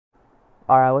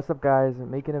Alright, what's up guys? I'm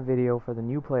making a video for the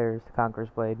new players to Conquerors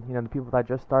Blade. You know, the people that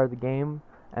just started the game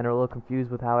and are a little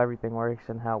confused with how everything works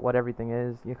and what everything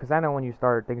is. Because I know when you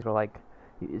start, things are like,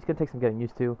 it's going to take some getting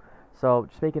used to. So,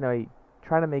 just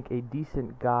trying to make a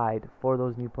decent guide for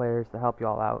those new players to help you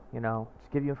all out, you know.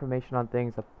 Just give you information on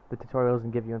things that the tutorials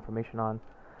and give you information on.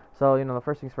 So, you know, the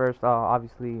first things first,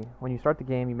 obviously, when you start the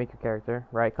game, you make your character,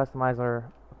 right? Customize her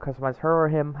or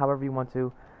him, however you want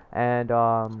to. And,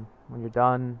 when you're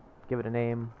done, give it a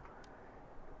name,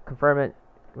 confirm it.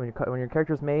 When your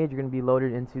character is made, you're going to be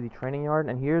loaded into the training yard,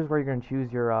 and here's where you're going to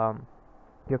choose your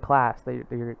class,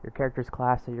 your character's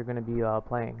class that you're going to be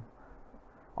playing.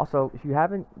 Also, if you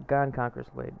haven't gotten Conquerors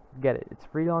Blade, get it. It's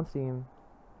free on Steam.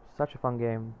 Such a fun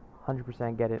game.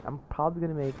 100% get it. I'm probably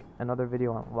going to make another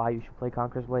video on why you should play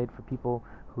Conquerors Blade for people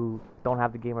who don't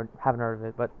have the game or haven't heard of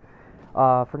it. But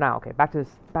for now, okay, back to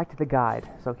the guide.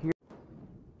 So here.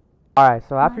 Alright,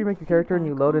 so after you make your character and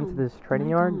you load into this training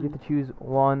yard, you have to choose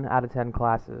 1 out of 10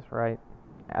 classes, right?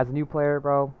 As a new player,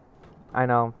 bro, I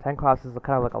know, 10 classes is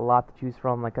kind of like a lot to choose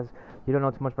from, like, cause you don't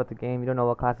know too much about the game, you don't know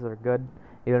what classes are good,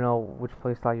 you don't know which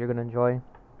playstyle you're gonna enjoy.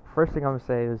 First thing I'm gonna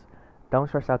say is, don't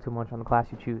stress out too much on the class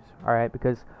you choose, alright?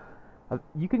 Because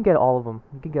you can get all of them.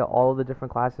 You can get all of the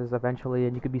different classes eventually,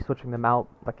 and you could be switching them out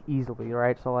like easily,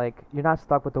 right? So like you're not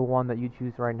stuck with the one that you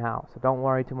choose right now. So don't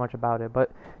worry too much about it.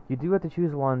 But you do have to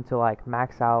choose one to like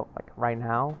max out like right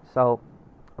now. So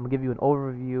I'm gonna give you an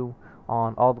overview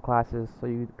on all the classes, so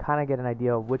you kind of get an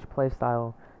idea of which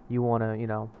playstyle you wanna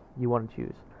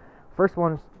choose. First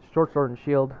one is short sword and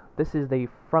shield. This is the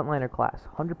frontliner class.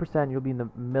 100% you'll be in the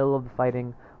middle of the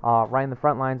fighting, right in the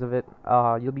front lines of it.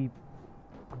 You'll be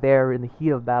there in the heat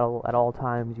of battle at all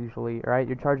times usually, right?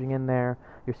 You're charging in there,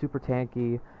 you're super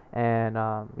tanky, and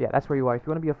yeah, that's where you are. If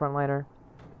you want to be a frontliner,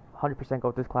 100% go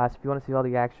with this class. If you want to see all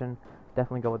the action,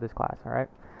 definitely go with this class, alright?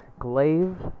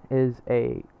 Glaive is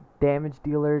a damage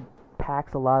dealer,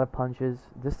 packs a lot of punches.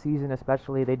 This season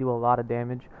especially, they do a lot of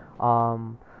damage.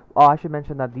 Oh, I should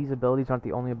mention that these abilities aren't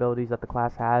the only abilities that the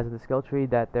class has in the skill tree,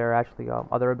 that there are actually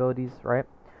other abilities, right?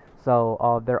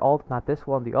 So their ult, not this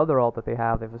one, the other ult that they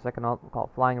have a second ult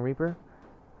called Flying Reaper.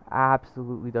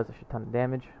 Absolutely does a shit ton of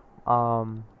damage.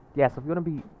 Yeah, so if you want to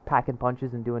be packing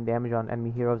punches and doing damage on enemy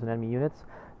heroes and enemy units,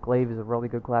 Glaive is a really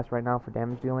good class right now for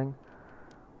damage dealing.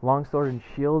 Longsword and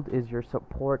Shield is your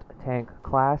support tank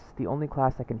class, the only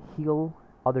class that can heal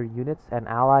other units and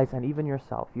allies and even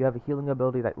yourself. You have a healing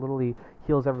ability that literally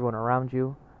heals everyone around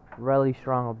you. Really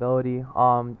strong ability.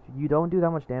 You don't do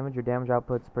that much damage. Your damage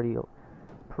output's pretty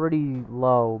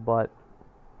low, but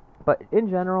in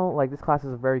general, like, this class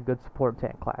is a very good support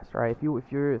tank class, right?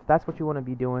 If that's what you want to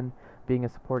be doing, being a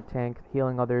support tank,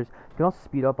 healing others, you can also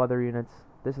speed up other units.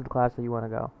 This is the class that you want to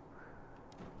go.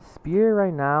 Spear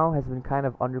right now has been kind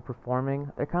of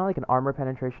underperforming. They're kind of like an armor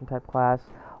penetration type class.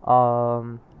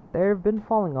 They've been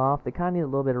falling off. They kind of need a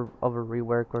little bit of a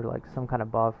rework or like some kind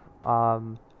of buff.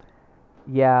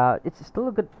 Yeah, it's still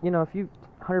a good, you know, if you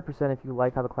 100% if you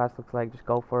like how the class looks like, just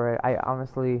go for it. I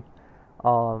honestly,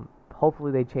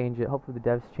 hopefully they change it. Hopefully the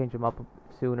devs change them up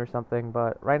soon or something.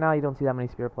 But right now you don't see that many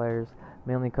spear players,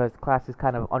 mainly because the class is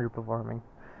kind of underperforming.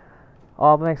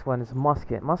 The next one is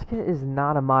musket. Musket is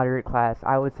not a moderate class.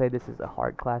 I would say this is a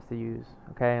hard class to use.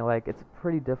 Okay, like, it's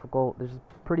pretty difficult. There's a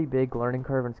pretty big learning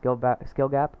curve and skill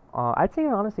gap. I'd say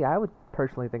honestly, I would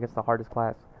personally think it's the hardest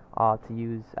class to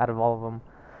use out of all of them.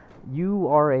 You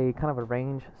are a kind of a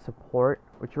range support.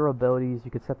 With your abilities, you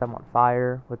could set them on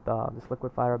fire with this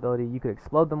liquid fire ability. You could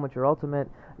explode them with your ultimate.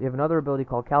 You have another ability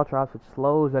called Caltrops, which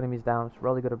slows enemies down. It's a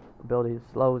really good ability. It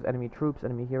slows enemy troops,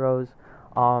 enemy heroes.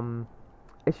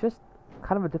 It's just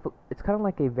kind of it's kind of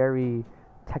like a very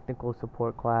technical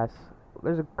support class.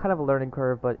 There's a kind of a learning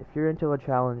curve, but if you're into a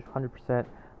challenge, 100%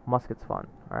 musket's fun.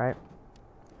 Alright?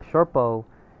 Short bow.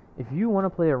 If you want to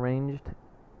play a ranged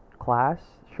class,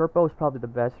 short bow is probably the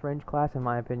best range class in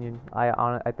my opinion.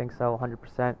 I think so,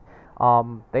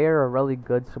 100%. They are a really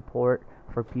good support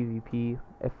for PvP.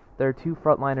 If there are two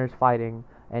frontliners fighting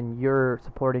and you're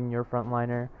supporting your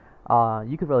frontliner,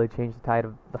 you could really change the tide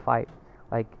of the fight.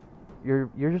 Like,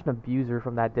 you're just an abuser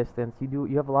from that distance. You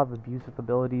have a lot of abusive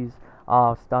abilities,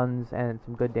 stuns, and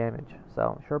some good damage.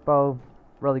 So short bow,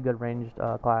 really good ranged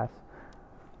class.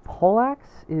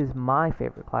 Poleaxe is my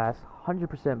favorite class.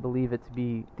 100% believe it to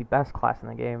be the best class in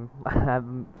the game.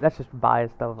 That's just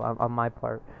biased stuff on my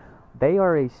part. They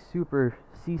are a super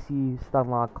CC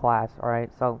stunlock class, alright?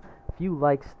 So if you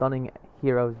like stunning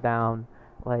heroes down,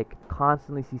 like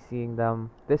constantly CCing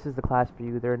them, this is the class for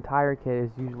you. Their entire kit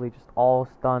is usually just all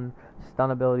stun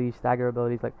abilities, stagger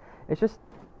abilities. Like, it's just,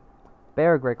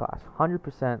 they're a great class.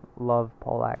 100% love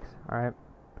Poleaxe, alright?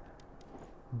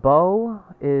 Bow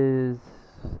is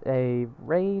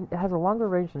it has a longer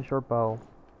range than short bow.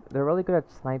 They're really good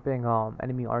at sniping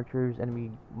enemy archers,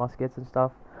 enemy muskets and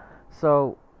stuff.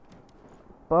 So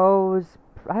bows,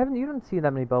 you don't see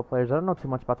that many bow players. I don't know too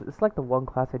much about this. It's like the one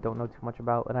class I don't know too much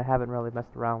about and I haven't really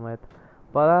messed around with.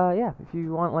 But yeah, if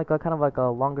you want like a kind of like a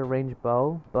longer range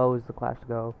bow is the class to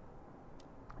go.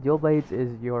 Dual Blades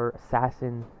is your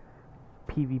assassin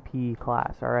PvP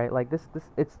class, alright? Like this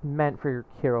it's meant for your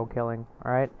hero killing,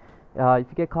 alright? If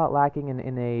you get caught lacking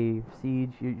in a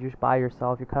siege, you're just by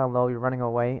yourself, you're kind of low, you're running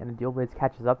away, and the Dual Blades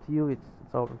catches up to you, it's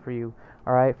over for you,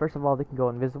 alright? First of all, they can go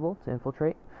invisible to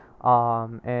infiltrate,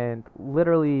 and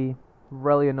literally,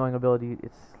 really annoying ability,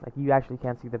 it's like you actually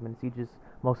can't see them in sieges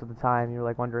most of the time, you're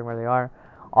like wondering where they are,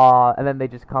 and then they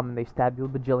just come and they stab you a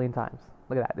bajillion times.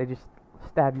 Look at that, they just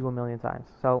stab you a million times.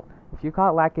 So, if you're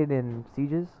caught lacking in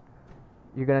sieges,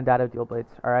 you're gonna die to Dual Blades,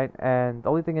 alright? And the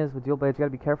only thing is, with Dual Blades, you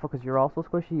gotta be careful because you're also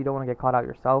squishy, you don't want to get caught out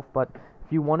yourself, but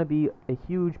if you want to be a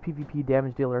huge PvP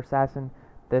damage dealer assassin,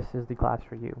 this is the class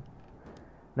for you.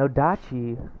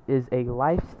 Nodachi is a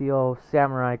lifesteal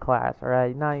samurai class,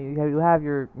 alright? Now, you have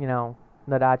your,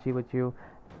 Nodachi with you.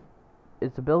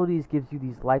 Its abilities gives you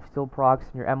these lifesteal procs,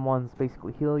 and your M1s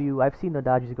basically heal you. I've seen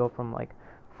Nodachis go from, like,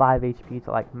 5 HP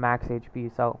to, like, max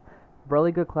HP, so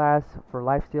really good class for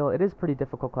lifesteal. It is a pretty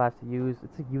difficult class to use.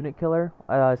 It's a unit killer,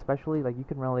 especially like you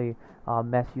can really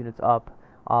mess units up.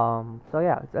 So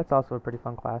yeah, that's also a pretty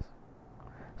fun class.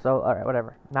 So alright,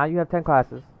 whatever. Now you have 10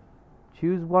 classes.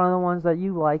 Choose one of the ones that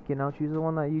you like. Choose the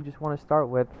one that you just want to start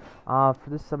with. For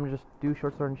this, I'm gonna just do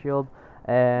short sword and shield,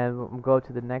 and we'll go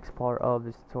to the next part of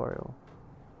this tutorial.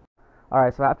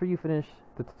 Alright, so after you finish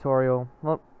the tutorial,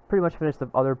 well, pretty much finish the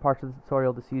other parts of the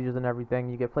tutorial, the sieges and everything,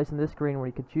 you get placed in this screen where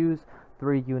you can choose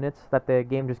 3 units that the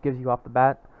game just gives you off the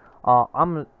bat.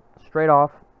 I'm straight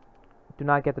off, do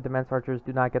not get the Defense Archers,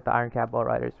 do not get the Iron Cap Bow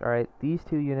Riders, alright? These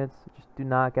 2 units, just do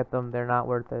not get them, they're not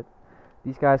worth it.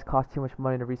 These guys cost too much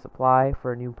money to resupply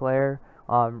for a new player.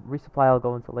 Resupply I'll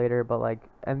go into later, but like,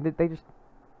 and they're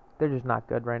just not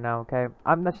good right now, okay?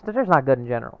 They're just not good in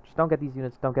general. Just don't get these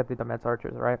units, don't get the Defense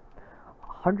Archers, alright?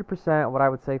 100% what I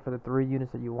would say for the 3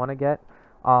 units that you want to get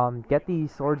the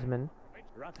swordsmen.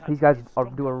 These guys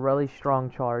do a really strong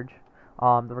charge.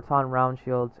 The Rattan round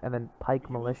shields, and then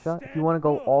pike militia. If you want to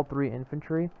go all 3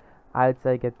 infantry, I'd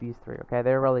say get these 3, okay?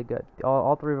 They're really good.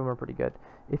 All 3 of them are pretty good.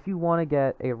 If you want to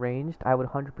get a ranged, I would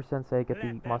 100% say get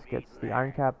the muskets, the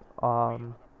Iron Cap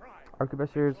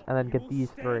arquebusiers, and then get these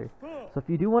 3. So if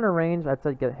you do want to range, I'd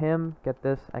say get him, get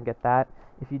this, and get that.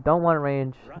 If you don't want to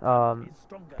range,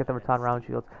 get the Rattan round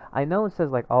shields. I know it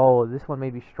says like, oh, this one may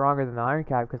be stronger than the Iron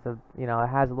Cap because it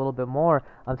has a little bit more.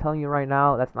 I'm telling you right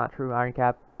now, that's not true. Iron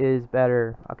Cap is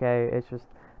better. Okay,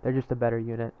 they're just a better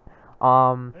unit.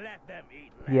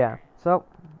 Yeah. So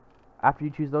after you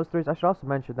choose those 3, I should also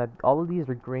mention that all of these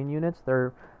are green units.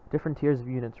 They're different tiers of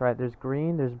units, right? There's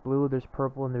green, there's blue, there's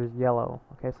purple, and there's yellow.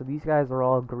 Okay, so these guys are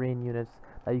all green units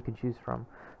that you can choose from.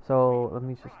 So let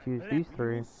me just choose these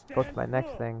 3, go to my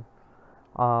next thing.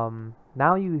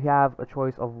 Now you have a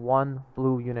choice of 1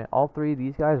 blue unit. All 3 of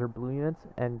these guys are blue units,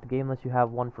 and the game lets you have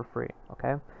 1 for free,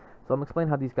 okay? So I'm going to explain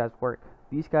how these guys work.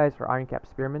 These guys are Iron Cap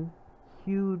Spearmen.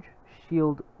 Huge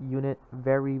shield unit,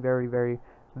 very, very, very,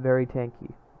 very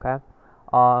tanky, okay?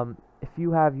 If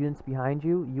you have units behind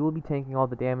you, you will be tanking all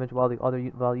the damage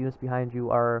while units behind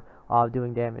you are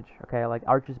doing damage, okay? Like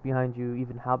archers behind you,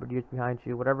 even halberdiers behind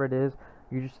you, whatever it is,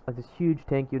 you're just like this huge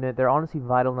tank unit. They're honestly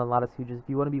vital in a lot of sieges. If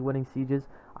you want to be winning sieges,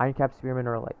 Iron Cap Spearmen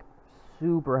are like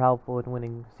super helpful in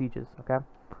winning sieges, okay?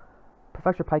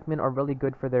 Professor Pikemen are really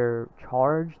good for their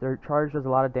charge. Their charge does a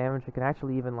lot of damage. It can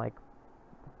actually even like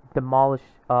demolish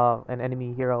an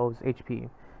enemy hero's HP.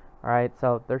 Alright,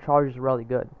 so their charge is really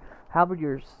good.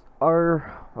 Halberdiers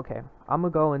are okay. I'm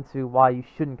gonna go into why you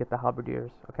shouldn't get the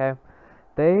halberdiers. Okay,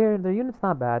 their unit's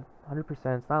not bad, 100%.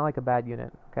 It's not like a bad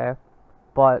unit. Okay,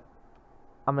 but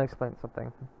I'm gonna explain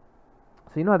something.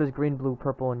 So you know how there's green, blue,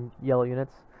 purple, and yellow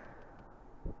units.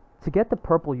 To get the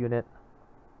purple unit,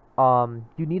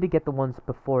 you need to get the ones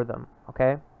before them.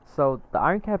 Okay, so the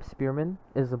Iron Cap Spearman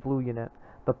is a blue unit.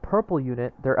 The purple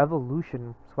unit, their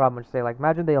evolution is what I'm gonna say. Like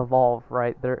imagine they evolve,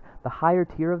 right? The higher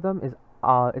tier of them is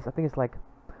I think it's like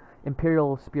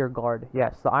Imperial Spear Guard.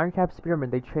 Yes, the Iron Cap Spearmen,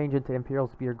 they change into Imperial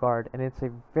Spear Guard, and it's a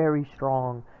very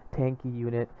strong, tanky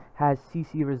unit. Has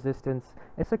CC resistance.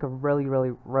 It's like a really,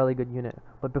 really, really good unit.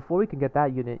 But before we can get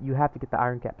that unit, you have to get the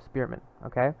Iron Cap Spearmen.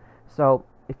 Okay, so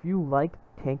if you like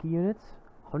tanky units,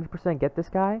 100% get this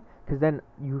guy, because then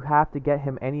you have to get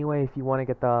him anyway if you want to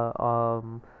get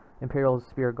the Imperial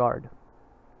Spear Guard.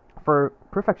 For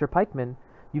Prefecture Pikemen,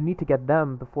 you need to get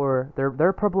them before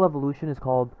their purple evolution is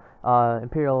called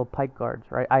Imperial Pike Guards,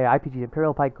 right? IPG,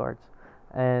 Imperial Pike Guards.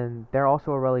 And they're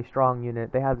also a really strong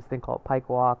unit. They have this thing called Pike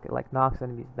Walk. It like knocks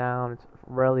enemies down. It's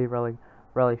really, really,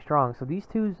 really strong. So these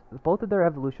two, both of their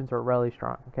evolutions are really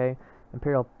strong. Okay,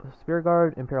 Imperial Spear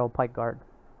Guard, Imperial Pike Guard.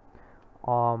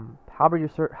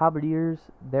 Halberdiers,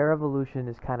 their evolution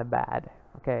is kind of bad.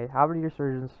 Okay, Halberdier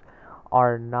Surgeons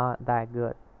are not that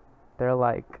good. They're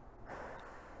like,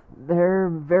 they're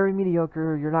very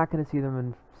mediocre. You're not going to see them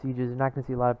in sieges. You're not going to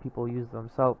see a lot of people use them.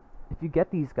 So if you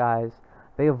get these guys,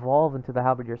 they evolve into the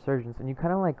Halberdier Surgeons, and you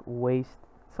kind of like waste.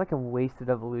 It's like a wasted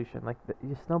evolution. Like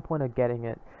there's no point of getting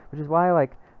it, which is why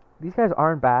like these guys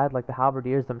aren't bad. Like the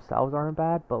Halberdiers themselves aren't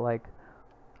bad, but like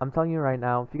I'm telling you right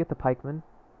now, if you get the pikemen,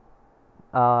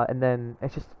 and then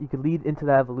it's just you could lead into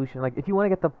that evolution. Like if you want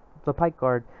to get the pike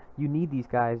guard, you need these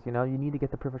guys. You know, you need to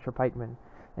get the prefecture pikemen,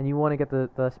 and you want to get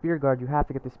the spear guard, you have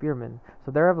to get the spearmen.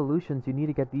 So their evolutions, you need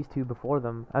to get these two before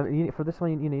them. I mean, for this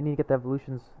one, you need to get the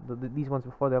evolutions, these ones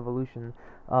before the evolution.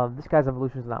 This guy's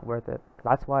evolution is not worth it.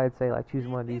 That's why I'd say like choose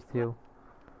one of these two.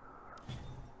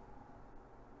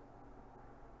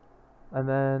 And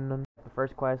then the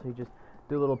first quest, you just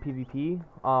do a little PvP.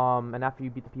 And after you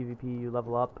beat the PvP, you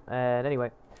level up. And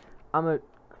anyway, I'm gonna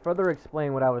further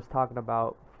explain what I was talking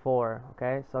about before.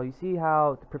 Okay, so you see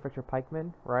how the prefecture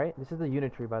pikemen, right? This is the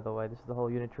unit tree, by the way. This is the whole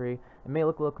unit tree. It may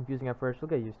look a little confusing at first. You'll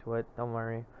get used to it. Don't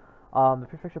worry. The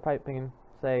prefecture pikemen,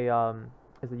 say,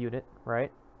 is the unit,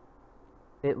 right?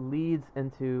 It leads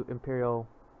into Imperial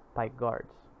Pike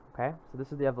Guards. Okay, so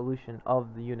this is the evolution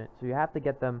of the unit. So you have to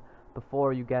get them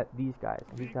before you get these guys.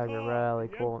 These guys are really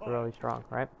cool, really strong,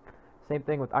 right? Same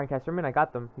thing with Ironcastermen. I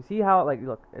got them. You see how, like,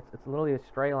 look, it's literally a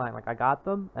straight line. Like, I got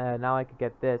them, and now I could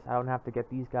get this. I don't have to get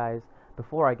these guys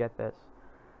before I get this.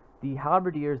 The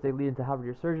Halberdiers, they lead into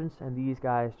Halberdier Surgeons, and these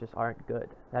guys just aren't good.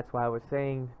 That's why I was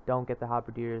saying, don't get the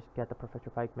Halberdiers, get the Prefecture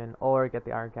Pikemen, or get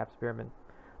the Ironcap Spearmen.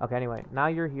 Okay, anyway, now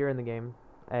you're here in the game,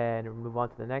 and we'll move on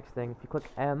to the next thing. If you click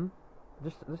M,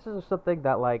 this is something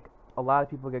that, like, a lot of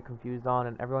people get confused on,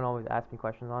 and everyone always asks me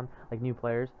questions on, like new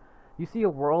players. You see a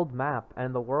world map,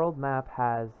 and the world map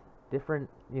has different,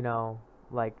 you know,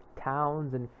 like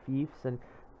towns and fiefs, and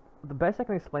the best I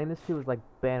can explain this to is like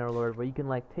Bannerlord, where you can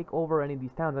like take over any of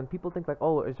these towns, and people think like,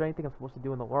 oh, is there anything I'm supposed to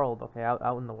do in the world? Okay,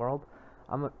 out in the world,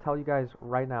 I'm gonna tell you guys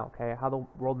right now, okay, how the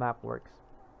world map works.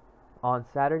 On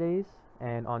Saturdays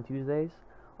and on Tuesdays,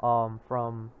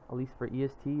 from at least for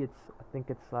EST, I think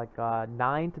it's like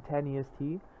 9 to 10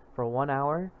 EST for 1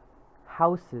 hour.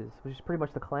 Houses, which is pretty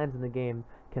much the clans in the game,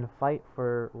 can fight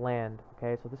for land.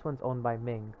 Okay, so this one's owned by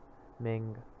Ming.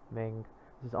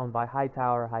 This is owned by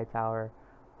Hightower.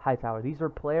 These are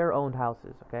player-owned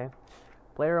houses. Okay,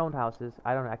 player-owned houses.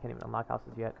 I can't even unlock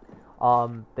houses yet.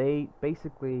 They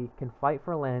basically can fight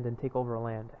for land and take over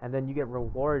land, and then you get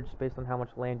rewards based on how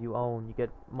much land you own. You get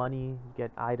money, you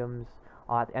get items.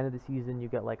 At the end of the season, you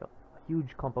get like a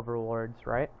huge clump of rewards,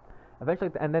 right?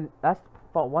 Eventually, and then that's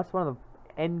one of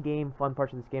the end game fun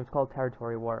parts of this game. Is called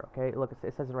Territory War. Okay, look,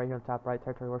 it says it right here on the top right.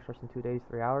 Territory War starts in 2 days,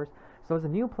 3 hours. So as a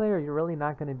new player, you're really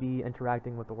not going to be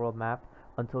interacting with the world map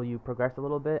until you progress a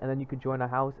little bit, and then you could join a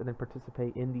house and then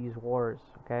participate in these wars.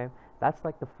 Okay, that's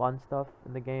like the fun stuff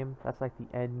in the game. That's like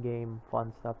the end game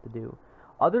fun stuff to do.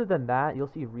 Other than that,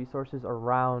 you'll see resources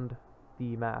around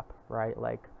the map, right?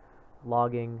 Like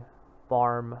logging,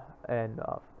 farm, and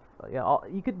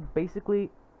you could basically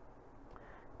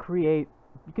create.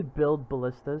 You could build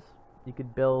ballistas. You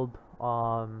could build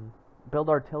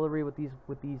artillery with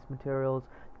these materials.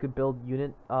 You could build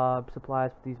unit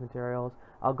supplies with these materials.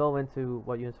 I'll go into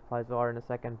what unit supplies are in a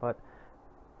second, but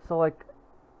so like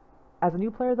as a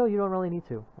new player though, you don't really need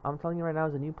to. I'm telling you right now,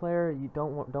 as a new player, you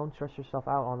don't stress yourself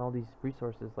out on all these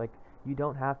resources. Like you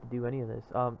don't have to do any of this.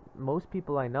 Most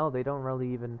people I know, they don't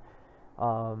really even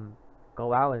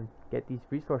go out and get these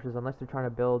resources unless they're trying to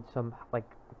build some like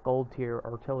gold tier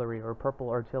artillery or purple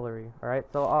artillery. Alright,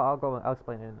 so I'll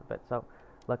explain it in a bit. So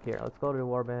look here, let's go to the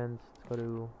warbands, let's go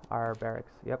to our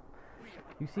barracks. Yep,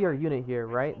 you see our unit here,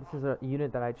 right? This is a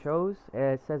unit that I chose.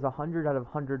 It says 100 out of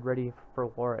 100 ready for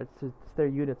war. It's their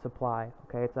unit supply.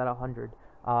 Okay, it's at 100.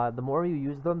 The more you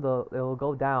use them, it'll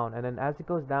go down, and then as it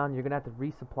goes down, you're gonna have to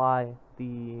resupply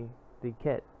the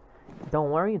kit. Don't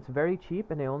worry, it's very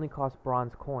cheap, and they only cost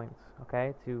bronze coins,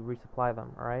 okay, to resupply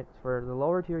them, alright? For the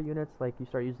lower tier units, like, you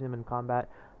start using them in combat,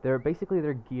 their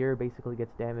gear basically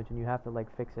gets damaged, and you have to,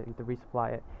 like, fix it, you have to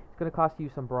resupply it. It's gonna cost you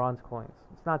some bronze coins.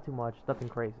 It's not too much, nothing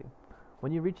crazy.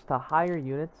 When you reach to higher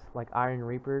units, like Iron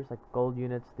Reapers, like gold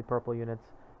units, the purple units,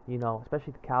 you know,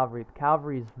 especially the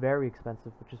cavalry is very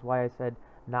expensive, which is why I said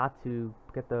not to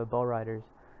get the bow riders.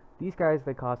 These guys,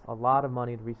 they cost a lot of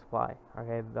money to resupply,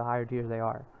 okay, the higher tiers they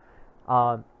are.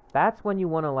 that's when you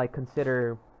want to like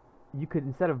consider, you could,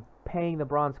 instead of paying the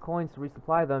bronze coins to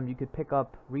resupply them, you could pick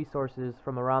up resources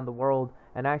from around the world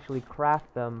and actually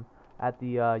craft them at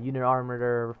the unit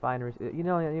armor refineries. You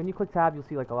know, when you click tab, you'll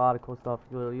see like a lot of cool stuff.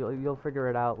 You'll figure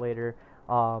it out later,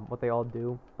 what they all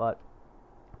do. But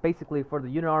basically, for the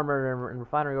unit armor and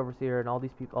refinery overseer and all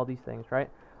these people, all these things, right?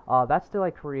 That's to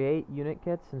like create unit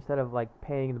kits instead of like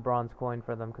paying the bronze coin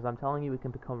for them, because I'm telling you, it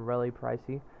can become really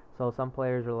pricey. So some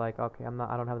players are like, okay, I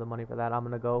don't have the money for that. I'm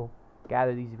gonna go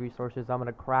gather these resources. I'm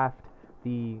gonna craft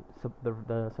the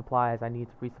supplies I need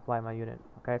to resupply my unit.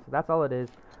 Okay, so that's all it is.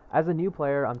 As a new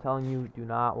player, I'm telling you, do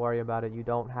not worry about it. You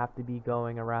don't have to be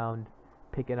going around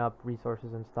picking up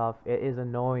resources and stuff. It is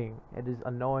annoying. It is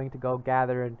annoying to go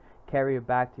gather and carry it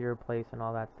back to your place and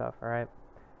all that stuff. All right,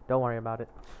 don't worry about it.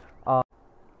 Alright,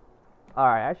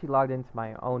 I actually logged into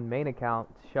my own main account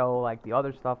to show like the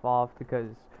other stuff off, because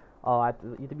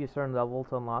you have to be a certain level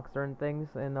to unlock certain things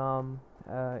in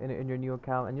your new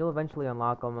account, and you'll eventually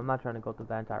unlock them. I'm not trying to go through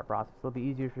that entire process. It'll be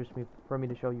easier for me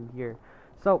to show you here.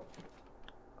 So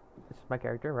this is my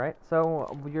character, right? So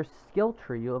your skill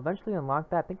tree, you'll eventually unlock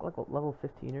that. I think like level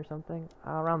 15 or something,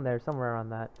 around there, somewhere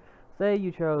around that. Say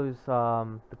you chose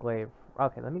the glaive.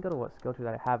 Okay, let me go to what skill tree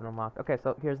that I haven't unlocked. Okay,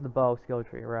 so here's the bow skill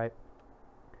tree, right?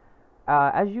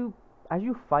 As you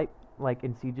fight like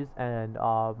in sieges and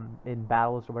in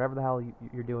battles or whatever the hell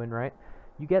you're doing, right?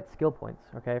 You get skill points,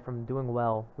 okay, from doing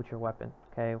well with your weapon,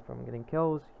 okay, from getting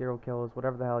kills, hero kills,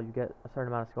 whatever the hell. You get a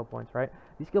certain amount of skill points, right?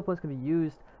 These skill points can be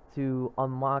used to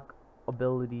unlock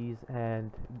abilities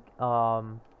and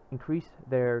increase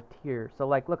their tier. So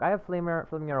like, look, I have Flaming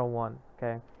Arrow 1,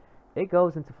 okay. It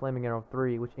goes into Flaming Arrow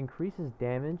 3, which increases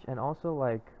damage and also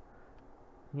like,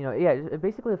 you know, yeah, it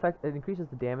basically it increases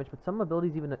the damage, but some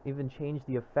abilities even change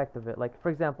the effect of it. Like,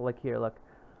 for example, like here, look,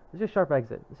 this is Sharp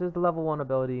Exit. This is the level 1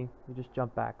 ability. You just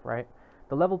jump back, right?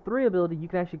 The level 3 ability, you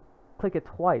can actually click it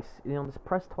twice. You know, this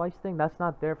press twice thing, that's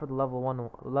not there for the level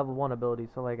 1 ability.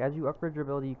 So like, as you upgrade your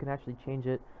ability, you can actually change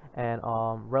it and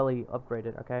really upgrade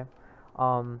it. Okay.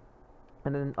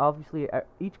 And then obviously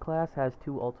each class has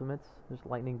 2 ultimates. There's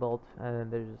Lightning Bolt and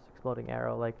there's Exploding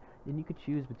Arrow. Like, and you could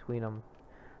choose between them.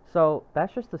 So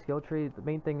that's just the skill tree. The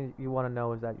main thing you want to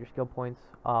know is that your skill points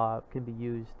can be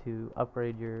used to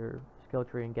upgrade your skill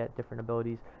tree and get different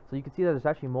abilities. So you can see that there's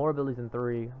actually more abilities in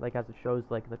 3, like as it shows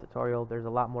like in the tutorial. There's a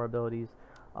lot more abilities.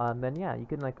 Then yeah, you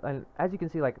can like, and as you can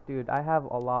see, like, dude, I have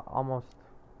a lot of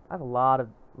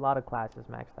classes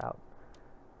maxed out,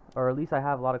 or at least I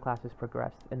have a lot of classes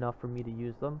progressed enough for me to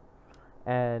use them,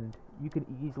 and you can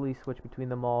easily switch between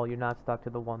them all. You're not stuck to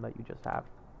the one that you just have.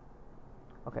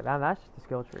 Okay, that's just the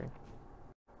skill tree.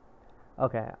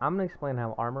 Okay, I'm gonna explain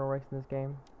how armor works in this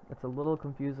game. It's a little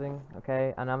confusing,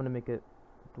 okay, and I'm gonna make it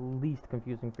the least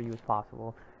confusing for you as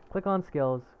possible. Click on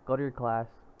skills, go to your class.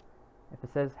 If it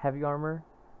says heavy armor,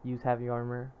 use heavy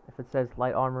armor. If it says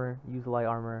light armor, use light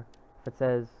armor. If it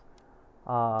says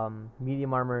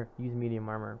medium armor, use medium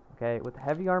armor. Okay, with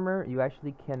heavy armor, you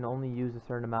actually can only use a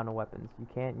certain amount of weapons. You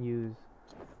can't use,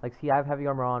 like, see, I have heavy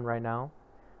armor on right now.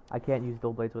 I can't use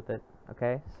dual blades with it.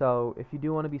 Okay, so if you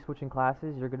do want to be switching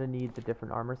classes, you're gonna need the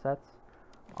different armor sets.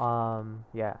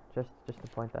 Yeah, just to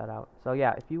point that out. So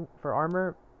yeah, if you, for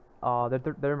armor,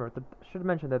 should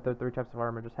mention that there are 3 types of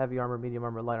armor: just heavy armor, medium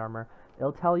armor, light armor.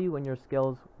 It'll tell you in your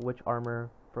skills which armor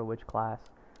for which class.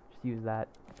 Just use that.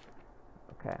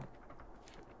 Okay.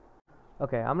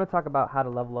 Okay, I'm gonna talk about how to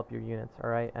level up your units,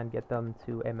 alright, and get them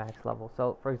to a max level.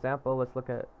 So, for example, let's look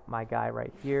at my guy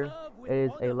right here. It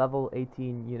is a level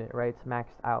 18 unit, right? It's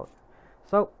maxed out.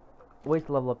 So, ways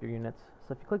to level up your units.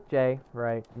 So if you click J,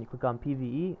 right, and you click on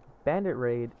PvE, Bandit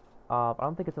Raid, I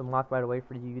don't think it's unlocked right away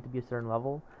for you to be a certain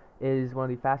level, is one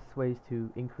of the fastest ways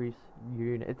to increase your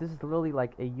unit. This is literally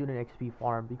like a unit XP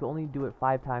farm. You can only do it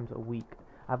 5 times a week.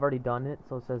 I've already done it,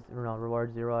 so it says, you know,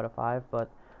 reward 0 out of 5, but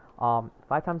 5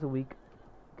 times a week,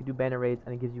 you can do bandit raids,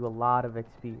 and it gives you a lot of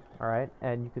XP, alright?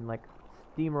 And you can like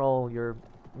steamroll your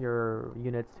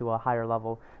units to a higher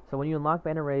level. So when you unlock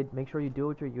bandit raid, make sure you do it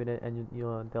with your unit, and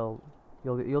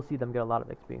you'll see them get a lot of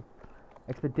XP.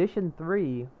 Expedition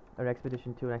 3 or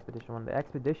Expedition 2 and Expedition 1. The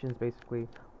expeditions basically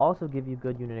also give you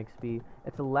good unit XP.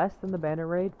 It's less than the bandit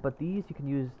raid, but these you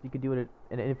can do it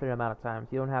in an infinite amount of times.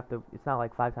 You don't have to, it's not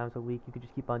like 5 times a week. You could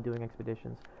just keep on doing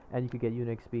expeditions, and you could get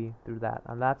unit XP through that.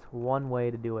 And that's one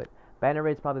way to do it. Bandit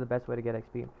raid is probably the best way to get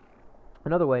XP.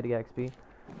 Another way to get XP,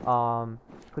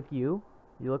 click U.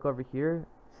 You look over here,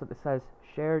 so it says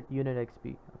shared unit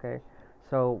XP. Okay,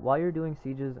 so while you're doing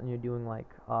sieges and you're doing like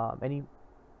any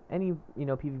you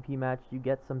know PvP match, you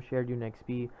get some shared unit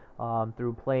XP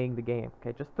through playing the game.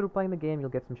 Okay, just through playing the game, you'll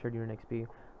get some shared unit XP.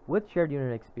 with shared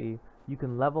unit XP, you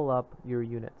can level up your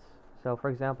units. So for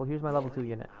example, here's my level 2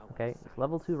 unit, okay? It's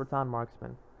level 2 Rattan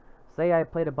Marksman. Say I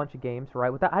played a bunch of games, right?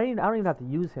 With that, I don't even have to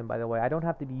use him, by the way. I don't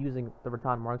have to be using the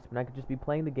Rattan Marksman. I could just be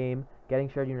playing the game, getting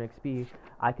shared unit XP.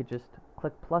 I could just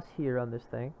click plus here on this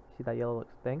thing. See that yellow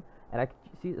thing? And I could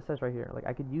see it says right here, like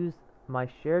I could use my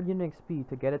shared unit XP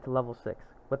to get it to level 6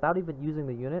 without even using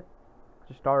the unit.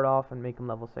 Just start off and make him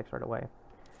level 6 right away.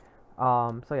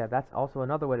 So yeah, that's also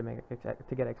another way to make it,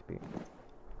 to get XP.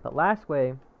 The last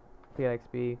way to get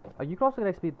XP, you can also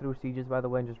get XP through sieges, by the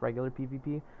way, and just regular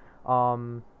PvP.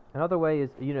 Another way is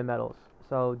unit medals.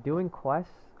 So doing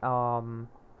quests,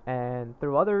 and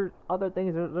through other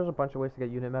things, there's a bunch of ways to get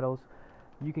unit medals.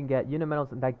 You can get unit medals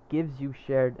that gives you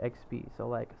shared XP. So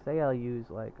like, say I'll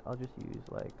just use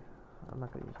like, I'm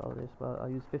not gonna use all of this, but I'll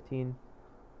use 15.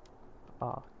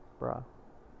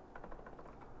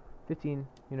 15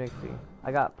 unit XP.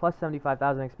 I got plus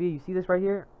 75,000 XP. You see this right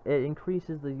here? It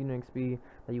increases the unit XP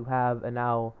that you have, and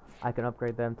now I can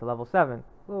upgrade them to level 7. A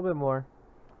little bit more.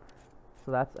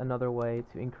 So that's another way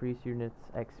to increase units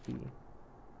XP.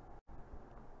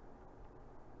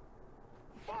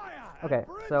 Okay,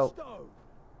 so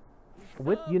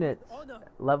with units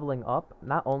leveling up,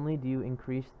 not only do you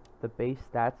increase the base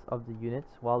stats of the units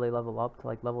while they level up to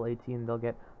like level 18, they'll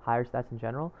get higher stats in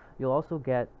general, you'll also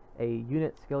get a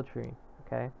unit skill tree,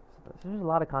 okay? So there's a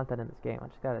lot of content in this game. I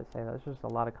just gotta say that there's just a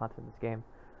lot of content in this game.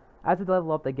 As they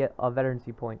level up, they get a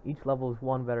veterancy point. Each level is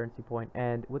 1 veterancy point,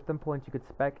 and with them points, you could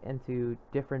spec into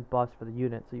different buffs for the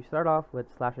unit. So you start off with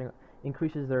slashing,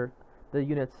 increases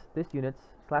this unit's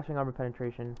slashing armor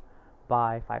penetration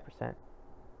by 5%.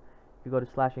 You go to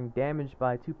slashing damage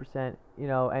by 2%, you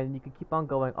know, and you can keep on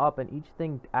going up, and each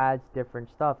thing adds different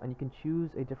stuff, and you can choose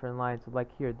a different line. So like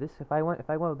here, this if I went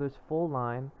with this full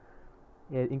line,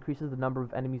 it increases the number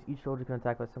of enemies each soldier can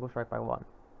attack with a single strike by 1.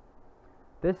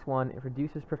 This one, it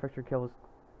reduces Perfector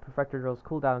Drill's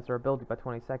cooldown and durability by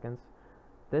 20 seconds.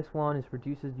 This one is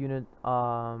reduces unit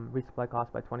resupply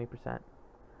cost by 20%.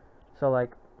 So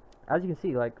like, as you can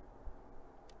see, like,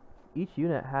 each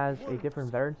unit has a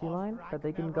different veterancy line that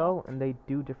they can go, and they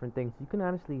do different things. You can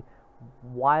honestly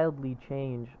wildly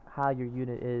change how your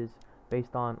unit is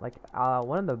based on, like,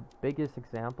 one of the biggest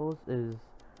examples is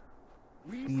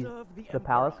the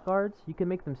palace guards. You can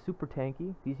make them super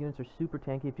tanky. These units are super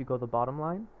tanky if you go the bottom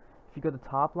line. If you go the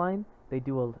top line, they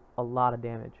do a lot of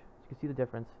damage. You can see the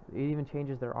difference. It even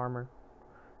changes their armor.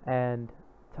 And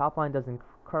top line does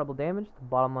incredible damage. The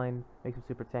bottom line makes them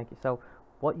super tanky. So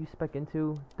what you spec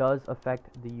into does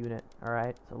affect the unit.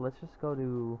 Alright, so let's just go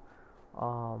to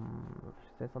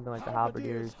say something like the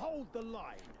halberdiers.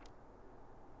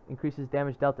 Increases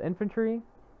damage dealt to infantry,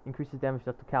 increases damage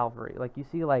dealt to cavalry. Like, you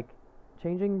see, like,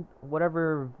 changing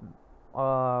whatever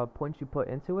points you put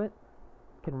into it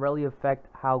can really affect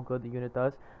how good the unit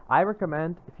does. I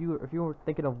recommend, if you were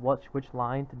thinking of which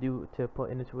line to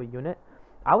put into a unit,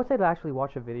 I would say to actually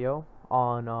watch a video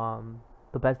on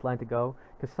the best line to go,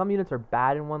 because some units are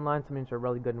bad in one line, some units are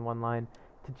really good in one line.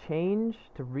 To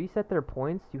reset their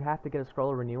points, you have to get a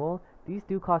scroll of renewal. These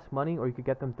do cost money, or you could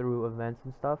get them through events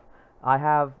and stuff. I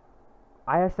have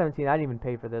 17. I didn't even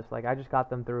pay for this. Like, I just got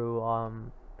them through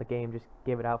the game, just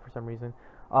gave it out for some reason.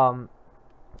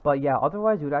 But yeah,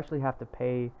 otherwise you would actually have to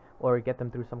pay or get them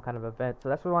through some kind of event. So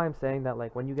that's why I'm saying that,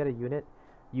 like, when you get a unit,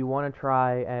 you want to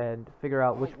try and figure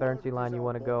out which veterancy line you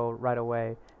want to go right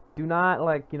away. Do not,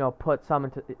 like, you know, put some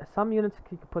into some units.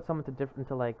 You can put some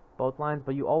into like both lines,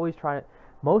 but you always try.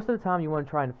 Most of the time, you want to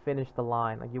try and finish the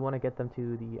line. Like, you want to get them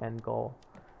to the end goal.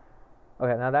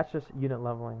 Okay, now that's just unit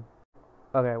leveling.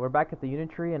 Okay, we're back at the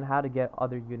unit tree and how to get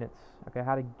other units. Okay,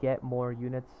 how to get more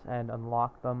units and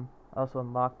unlock them. Also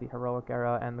unlock the heroic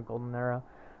era and the golden era.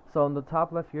 So on the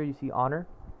top left here, you see honor.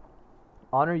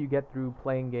 Honor you get through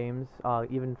playing games,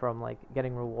 even from like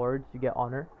getting rewards. You get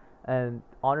honor, and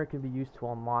honor can be used to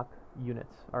unlock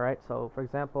units. All right. So for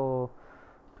example,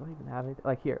 don't even have anything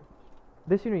like here.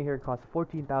 This unit here costs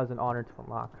 14,000 honor to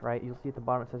unlock, right? You'll see at the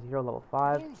bottom it says hero level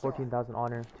 5, 14,000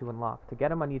 honor to unlock. To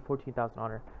get him, I need 14,000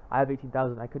 honor. I have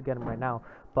 18,000. I could get him right now,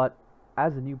 but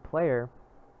as a new player,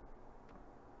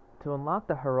 to unlock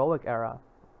the heroic era,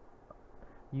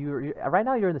 right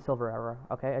now you're in the silver era.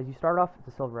 Okay, as you start off, it's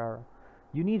the silver era.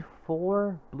 You need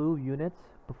 4 blue units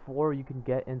before you can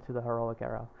get into the heroic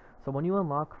era. So when you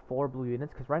unlock 4 blue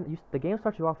units, because the game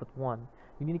starts you off with 1,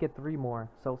 you need to get 3 more.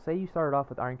 So say you started off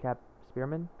with Iron Cap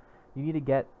Spearmen, you need to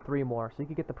get 3 more. So you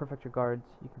could get the Perfector Guards,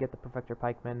 you can get the Perfector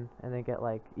Pikemen, and then get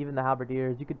like even the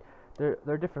Halberdiers. You could there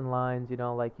are different lines, you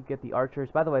know, like you get the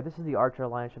Archers. By the way, this is the Archer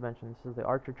line I should mention. This is the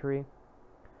Archer tree.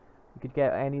 You could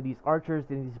get any of these archers,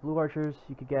 any of these blue archers.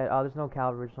 You could get, there's no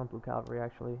cavalry, there's no blue cavalry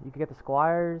actually. You could get the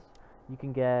squires. You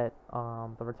can get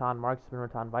the Rattan marksmen,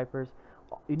 Rattan vipers.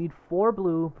 You need 4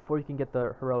 blue before you can get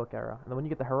the heroic era. And then when you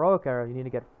get the heroic era, you need to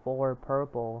get 4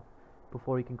 purple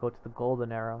before you can go to the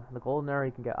golden era. In the golden era,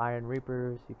 you can get iron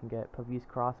reapers, you can get Pavis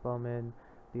crossbowmen,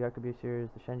 the arquebusiers,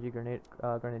 the Shenji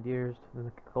grenadiers, then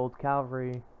the gold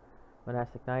cavalry,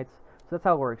 monastic knights. So that's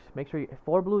how it works. Make sure you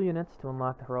 4 blue units to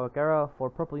unlock the heroic era, 4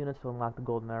 purple units to unlock the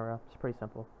golden era. It's pretty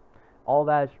simple. All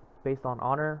that is based on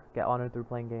honor. Get honor through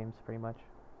playing games, pretty much.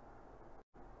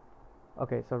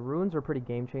 Okay, so runes are pretty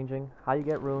game changing. How you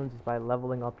get runes is by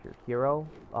leveling up your hero.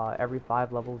 Every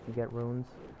 5 levels you get runes.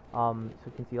 So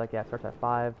you can see, like, yeah, it starts at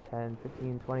 5, 10,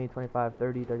 15, 20, 25,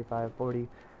 30, 35, 40,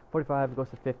 45, it goes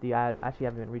to 50. I actually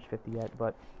haven't even reached 50 yet,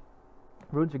 but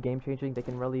runes are game changing. They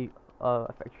can really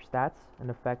affect your stats and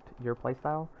affect your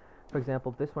playstyle. For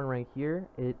example, this one right here,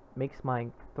 it makes my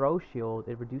throw shield,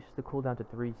 it reduces the cooldown to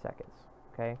 3 seconds,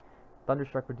 okay?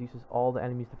 Thunderstruck reduces all the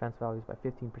enemy's defense values by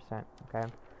 15%, okay?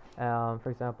 For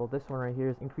example, this one right here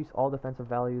is increase all defensive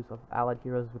values of allied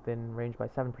heroes within range by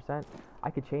 7%. I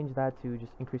could change that to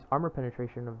just increase armor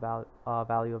penetration of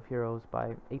value of heroes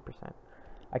by 8%.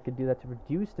 I could do that to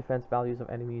reduce defense values of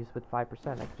enemies with 5%.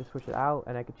 I could just switch it out,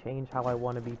 and I could change how I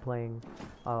want to be playing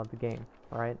the game.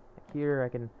 Alright, here I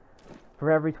can,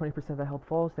 for every 20% that health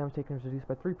falls, damage taken is reduced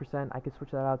by 3%. I could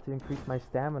switch that out to increase my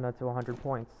stamina to 100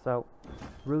 points. So,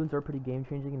 runes are pretty game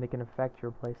changing, and they can affect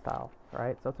your playstyle.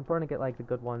 Alright, so it's important to get like the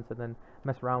good ones and then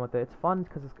mess around with it. It's fun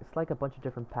because it's like a bunch of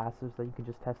different passives that you can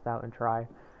just test out and try.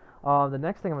 The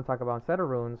next thing I'm going to talk about instead of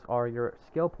runes are your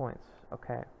skill points.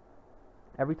 Okay.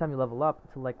 Every time you level up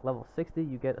to like level 60,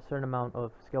 you get a certain amount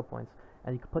of skill points,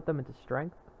 and you can put them into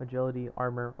strength, agility,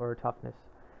 armor, or toughness.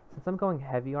 Since I'm going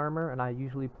heavy armor, and I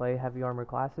usually play heavy armor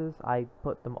classes, I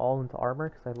put them all into armor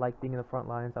because I like being in the front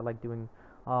lines. I like doing,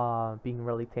 being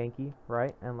really tanky,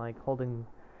 right, and like holding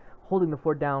the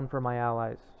fort down for my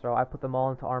allies. So I put them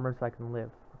all into armor so I can live.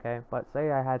 Okay, but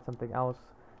say I had something else.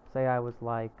 Say I was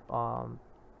like,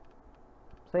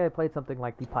 say I played something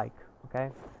like the pike.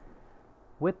 Okay.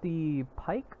 With the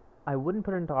pike, I wouldn't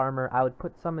put it into armor. I would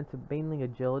put some into mainly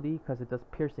agility because it does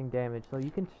piercing damage. So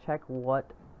you can check what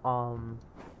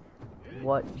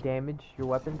damage your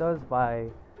weapon does by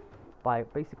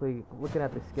basically looking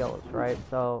at the skills, right?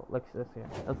 So let's see.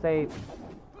 Let's say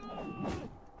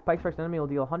pike strikes an enemy will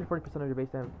deal 140% of your base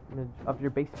damage of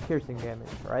your base piercing damage,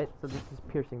 right? So this is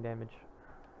piercing damage.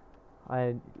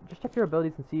 Just check your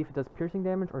abilities and see if it does piercing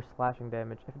damage or slashing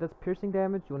damage. If it does piercing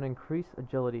damage, you want to increase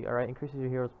agility. All right, increases your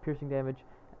hero's piercing damage.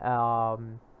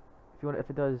 If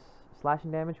it does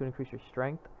slashing damage, you want to increase your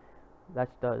strength. That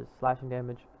does slashing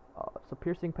damage. So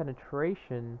piercing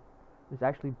penetration is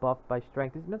actually buffed by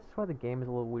strength. That's why the game is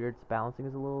a little weird. Its balancing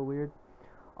is a little weird.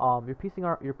 Your piercing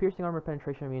armor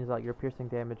penetration means that your piercing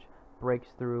damage breaks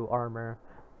through armor.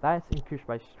 That's increased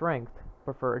by strength.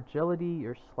 But for agility,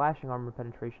 your slashing armor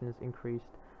penetration is increased.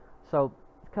 So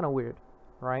it's kind of weird,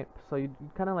 right? So you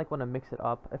kind of like want to mix it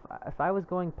up. If I was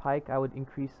going pike, I would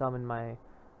increase some in my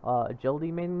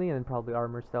agility mainly, and then probably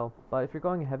armor still. But if you're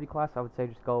going a heavy class, I would say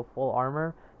just go full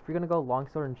armor. If you're gonna go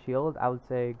longsword and shield, I would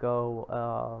say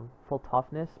go full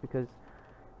toughness, because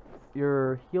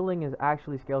your healing is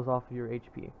actually scales off of your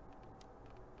HP.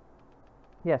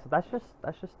 Yeah, so that's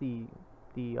just the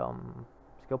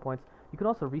skill points. You can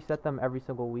also reset them every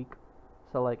single week.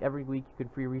 So like every week you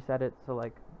could free reset it. So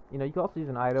like, you know, you can also use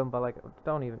an item, but like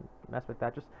don't even mess with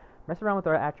that. Just mess around with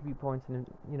our attribute points, and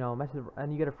you know,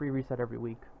 and you get a free reset every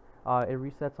week. It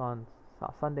resets on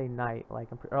Sunday night, like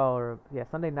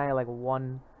Sunday night, like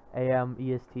 1 a.m.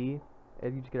 EST.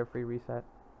 And you just get a free reset.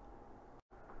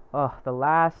 The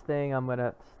last thing I'm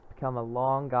gonna become a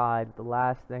long guide. The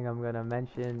last thing I'm gonna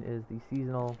mention is the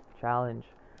seasonal challenge.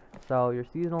 So your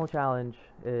seasonal challenge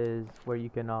is where you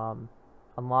can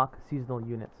unlock seasonal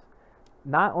units.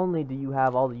 Not only do you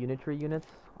have all the unitary units,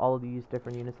 all of these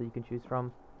different units that you can choose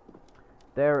from,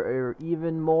 there are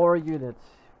even more units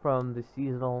from the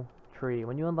seasonal tree.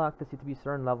 When you unlock this, you have to be a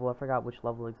certain level. I forgot which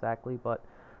level exactly, but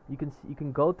you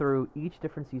can go through each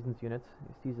different season's units.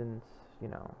 Seasons, you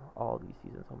know, all these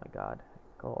seasons. Oh my God,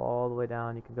 go all the way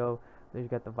down. You can go. You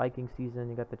got the Viking season.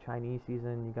 You got the Chinese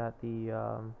season. You got the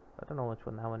I don't know which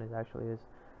one that one is.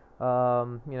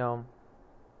 You know,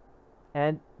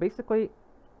 and basically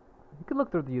you can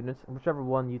look through the units, whichever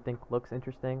one you think looks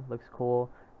interesting, looks cool,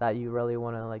 that you really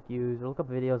want to like use, or look up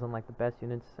videos on like the best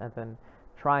units and then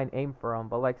try and aim for them.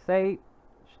 But like say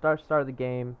start of the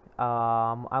game,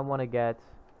 I want to get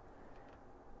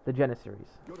the Janissaries.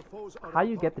 How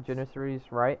you get the Janissaries,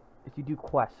 right, is you do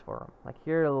quests for them. Like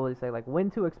here it'll say like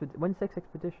win 6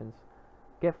 expeditions.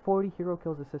 Get 40 hero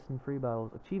kills, assists, and free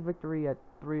battles. Achieve victory at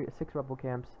 6 rebel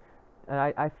camps. And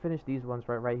I finished these ones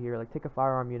right here. Like, take a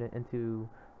firearm unit into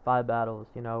 5 battles.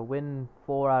 You know, win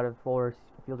 4 out of 4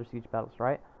 field or siege battles,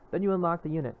 right? Then you unlock the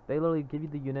unit. They literally give you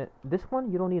the unit. This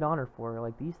one you don't need honor for.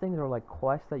 Like, these things are like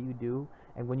quests that you do,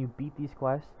 and when you beat these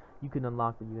quests, you can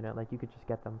unlock the unit. Like, you could just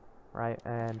get them, right?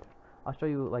 And I'll show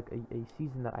you like a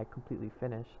season that I completely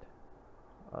finished.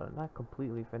 Not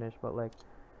completely finished, but like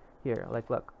here, like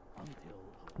look.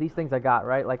 These things I got,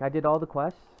 right? Like, I did all the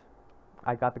quests.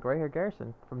 I got the gray hair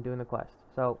garrison from doing the quest.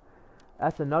 So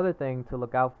that's another thing to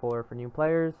look out for new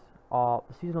players. The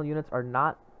seasonal units are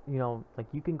not, you know, like,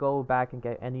 you can go back and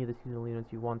get any of the seasonal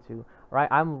units you want to. Right?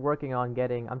 I'm working on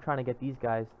getting. I'm trying to get these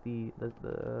guys, the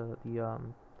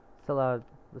Siladars,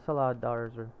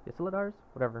 or the Siladars,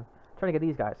 whatever. I'm trying to get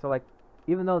these guys. So like,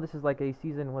 even though this is like a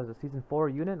season, what is it, season 4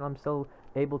 unit, I'm still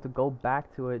able to go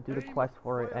back to it, do the quest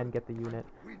for it, and get the unit.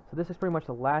 So this is pretty much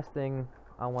the last thing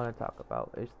I want to talk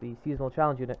about, is the seasonal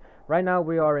challenge unit. Right now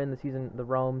we are in the season, the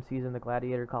Rome season, the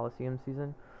Gladiator Coliseum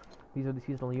season. These are the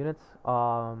seasonal units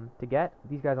to get.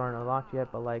 These guys aren't unlocked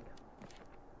yet, but like,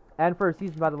 and for a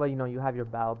season, by the way, you know, you have your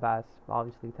battle pass,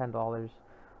 obviously $10.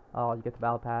 You get the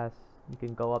battle pass. You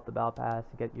can go up the battle pass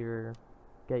to get your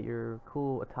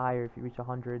cool attire if you reach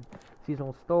 100.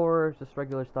 Seasonal stores, just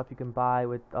regular stuff you can buy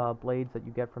with blades that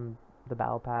you get from the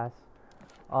battle pass.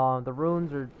 The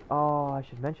runes are, oh, I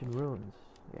should mention runes.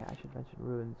 Yeah, I should mention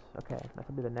runes. Okay,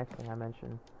 that'll be the next thing I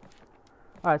mention.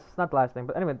 Alright, so it's not the last thing,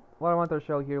 but anyway, what I wanted to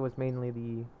show here was mainly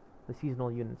the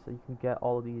seasonal units, so you can get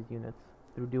all of these units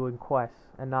through doing quests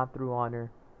and not through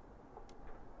honor.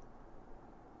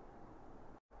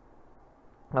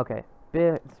 Okay,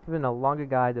 it's been a longer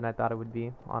guide than I thought it would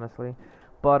be, honestly.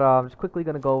 But I'm just quickly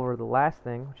going to go over the last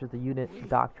thing, which is the unit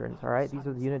doctrines, alright? These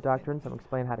are the unit doctrines. I'm going to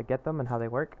explain how to get them and how they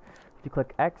work. If you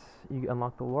click X, you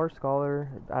unlock the War Scholar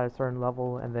at a certain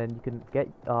level, and then you can get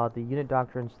the unit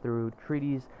doctrines through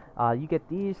treaties. You get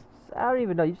these, I don't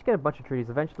even know, you just get a bunch of treaties.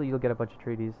 Eventually you'll get a bunch of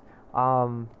treaties.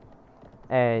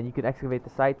 And you can excavate the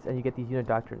sites, and you get these unit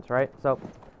doctrines, right? So,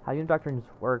 how unit doctrines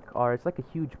work are, it's like a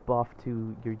huge buff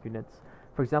to your units.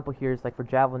 For example, here's like for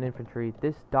Javelin Infantry,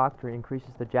 this doctrine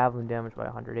increases the Javelin damage by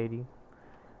 180.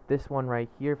 This one right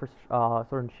here for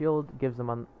Sword and Shield gives them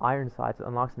on Iron Sights. It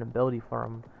unlocks an ability for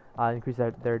them,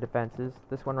 increases their defenses.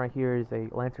 This one right here is a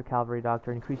Lancer Cavalry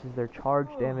Doctrine, increases their charge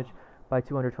damage by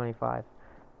 225.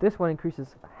 This one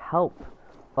increases health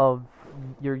of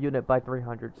your unit by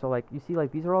 300. So like, you see,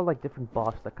 like, these are all like different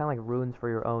buffs, like kind of like runes for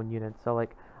your own unit. So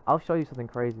like, I'll show you something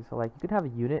crazy. So like, you could have a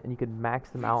unit and you could max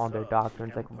them out on their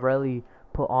doctrines, like really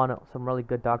put on some really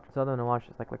good doctrines. Other than watch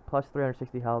this, like plus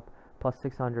 360 health, plus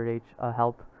 600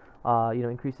 health. You know,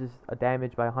 increases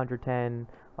damage by 110.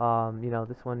 You know,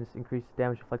 this one's increased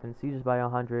damage reflected in sieges by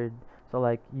 100. So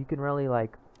like, you can really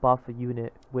like buff a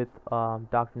unit with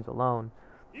doctrines alone.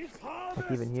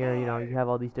 Like even here, you know, you have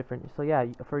all these different. So yeah,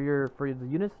 for the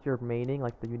units you're maining,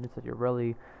 like the units that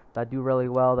that do really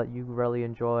well, that you really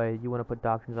enjoy, you want to put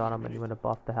doctrines on them and you want to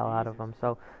buff the hell out of them.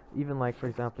 So even like, for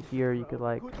example, here you could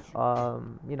like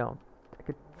you know, I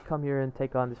could come here and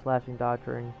take on the slashing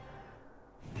doctrine,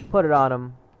 put it on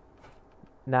them.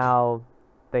 Now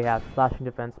they have slashing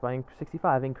defense by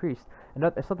 65 increased. And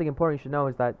something important you should know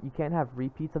is that you can't have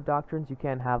repeats of doctrines. You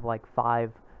can't have like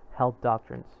 5 health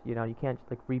doctrines. You know, you can't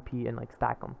like repeat and like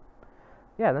stack them.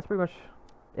 Yeah, that's pretty much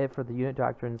it for the unit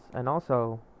doctrines, and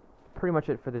also pretty much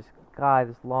it for this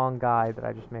long guide that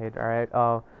I just made. Alright,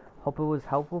 hope it was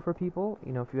helpful for people.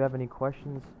 You know, if you have any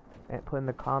questions, put in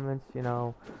the comments, you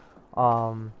know.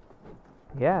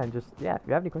 Yeah, and just, yeah, if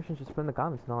you have any questions, just put in the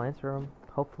comments and I'll answer them.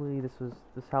 Hopefully this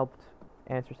helped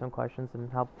answer some questions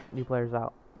and help new players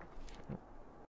out.